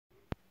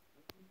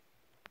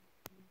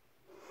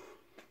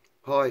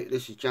Hi,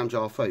 this is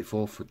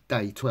JamJar34 for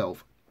day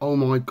 12. Oh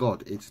my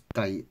god, it's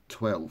day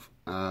 12.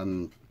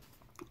 I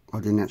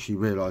didn't actually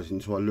realise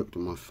until I looked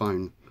at my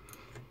phone.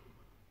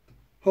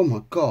 Oh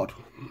my god.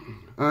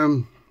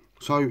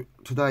 So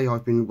today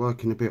I've been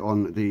working a bit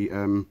on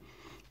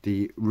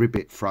the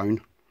ribbit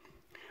throne.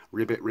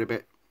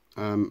 Ribbit.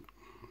 As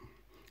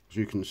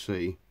you can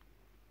see,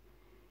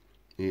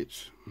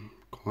 it's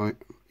quite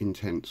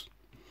intense.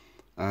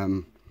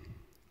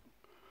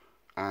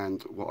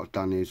 And what I've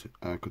done is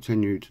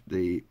continued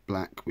the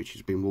black, which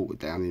has been watered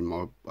down in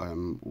my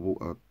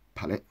water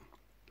palette,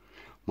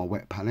 my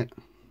wet palette,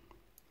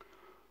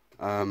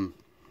 and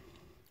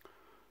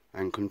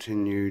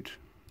continued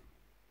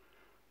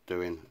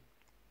doing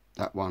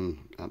that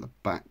one at the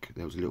back.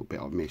 There was a little bit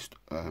I missed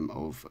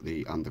of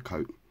the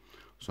undercoat,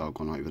 so I've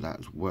gone over that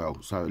as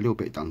well. So a little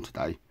bit done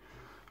today.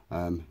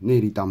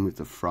 Nearly done with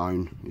the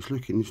throne. It's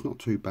not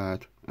too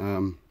bad.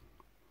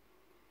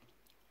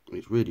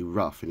 It's really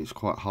rough and it's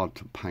quite hard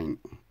to paint.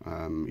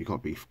 You've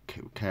got to be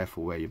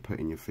careful where you're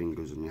putting your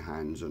fingers and your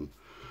hands and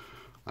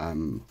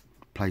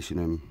placing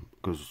them,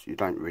 because you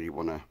don't really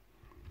want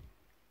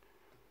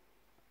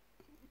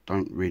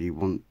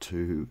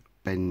to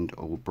bend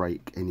or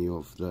break any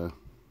of the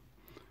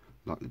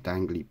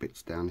dangly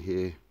bits down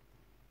here.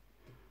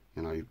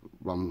 You know,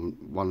 one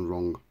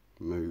wrong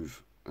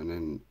move and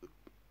then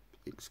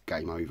it's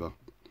game over.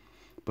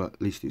 But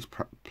at least it's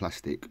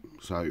plastic,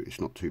 so it's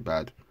not too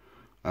bad.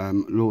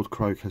 Lord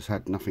Croak has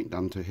had nothing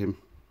done to him.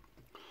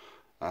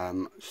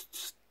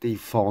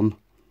 Stefan,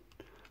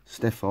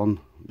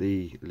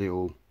 the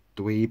little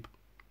dweeb.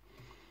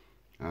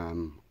 I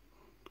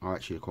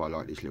actually quite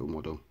like this little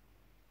model.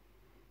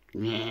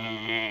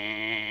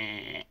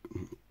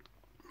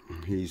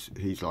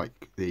 He's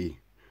like the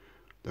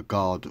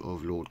guard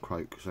of Lord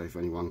Croak, so if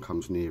anyone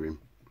comes near him,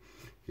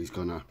 he's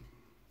gonna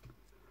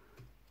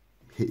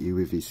hit you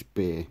with his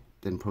spear,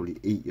 then probably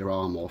eat your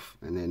arm off,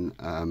 and then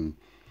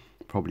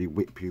probably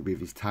whip you with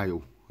his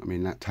tail. I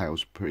mean, that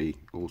tail's pretty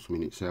awesome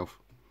in itself.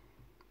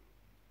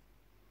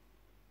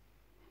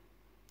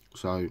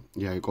 So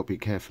yeah, you've got to be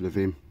careful of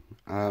him.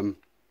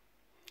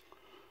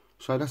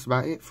 So that's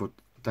about it for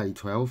day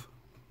 12.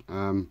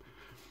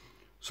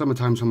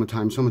 Summertime.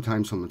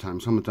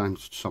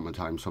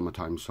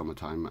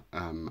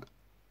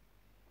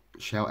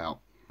 Shout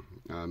out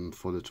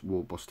for the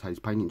War Boss Taze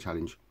painting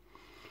challenge.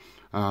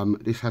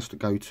 This has to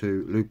go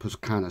to Lupus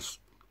Canis.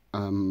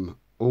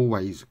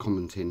 Always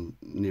commenting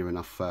near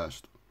enough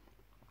first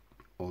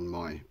on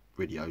my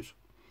videos.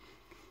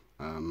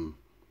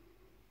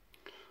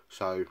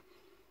 So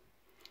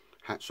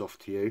hats off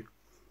to you.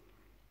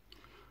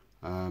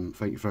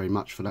 Thank you very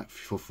much for that,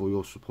 for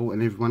your support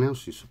and everyone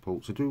else's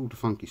support. So do all the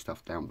funky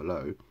stuff down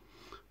below,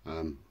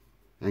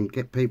 and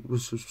get people to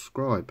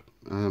subscribe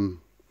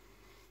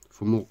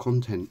for more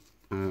content,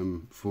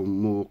 for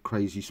more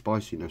crazy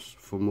spiciness,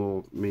 for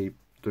more me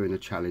doing a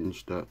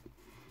challenge that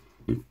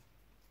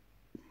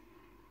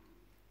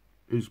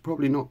is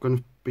probably not going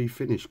to be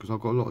finished, because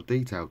I've got a lot of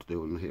detail to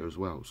do on here as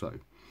well. So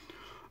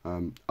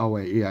oh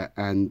wait, yeah,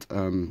 and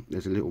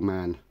there's a little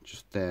man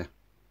just there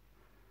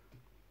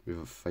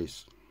with a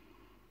face.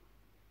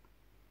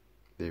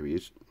 There he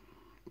is.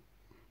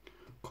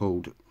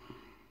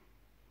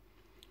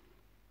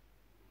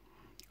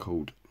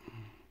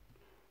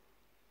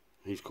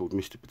 He's called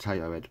Mr.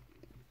 Potato Head.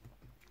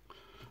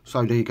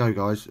 So there you go,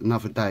 guys.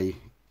 Another day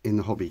in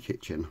the hobby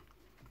kitchen,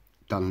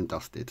 done and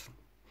dusted.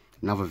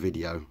 Another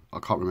video. I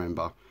can't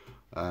remember.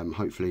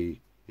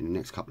 Hopefully in the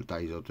next couple of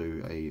days I'll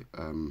do a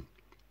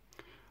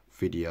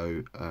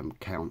video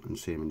count and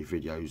see how many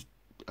videos,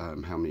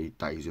 how many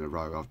days in a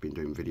row I've been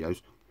doing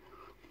videos.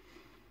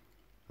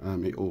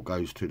 It all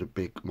goes to the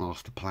big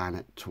master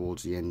plan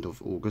towards the end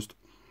of August.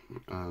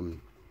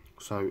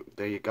 So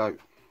there you go.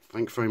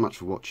 Thanks very much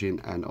for watching,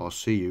 and I'll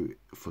see you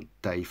for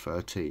day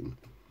 13.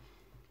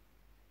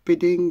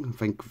 Bidding.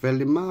 Thank you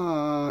very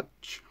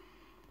much.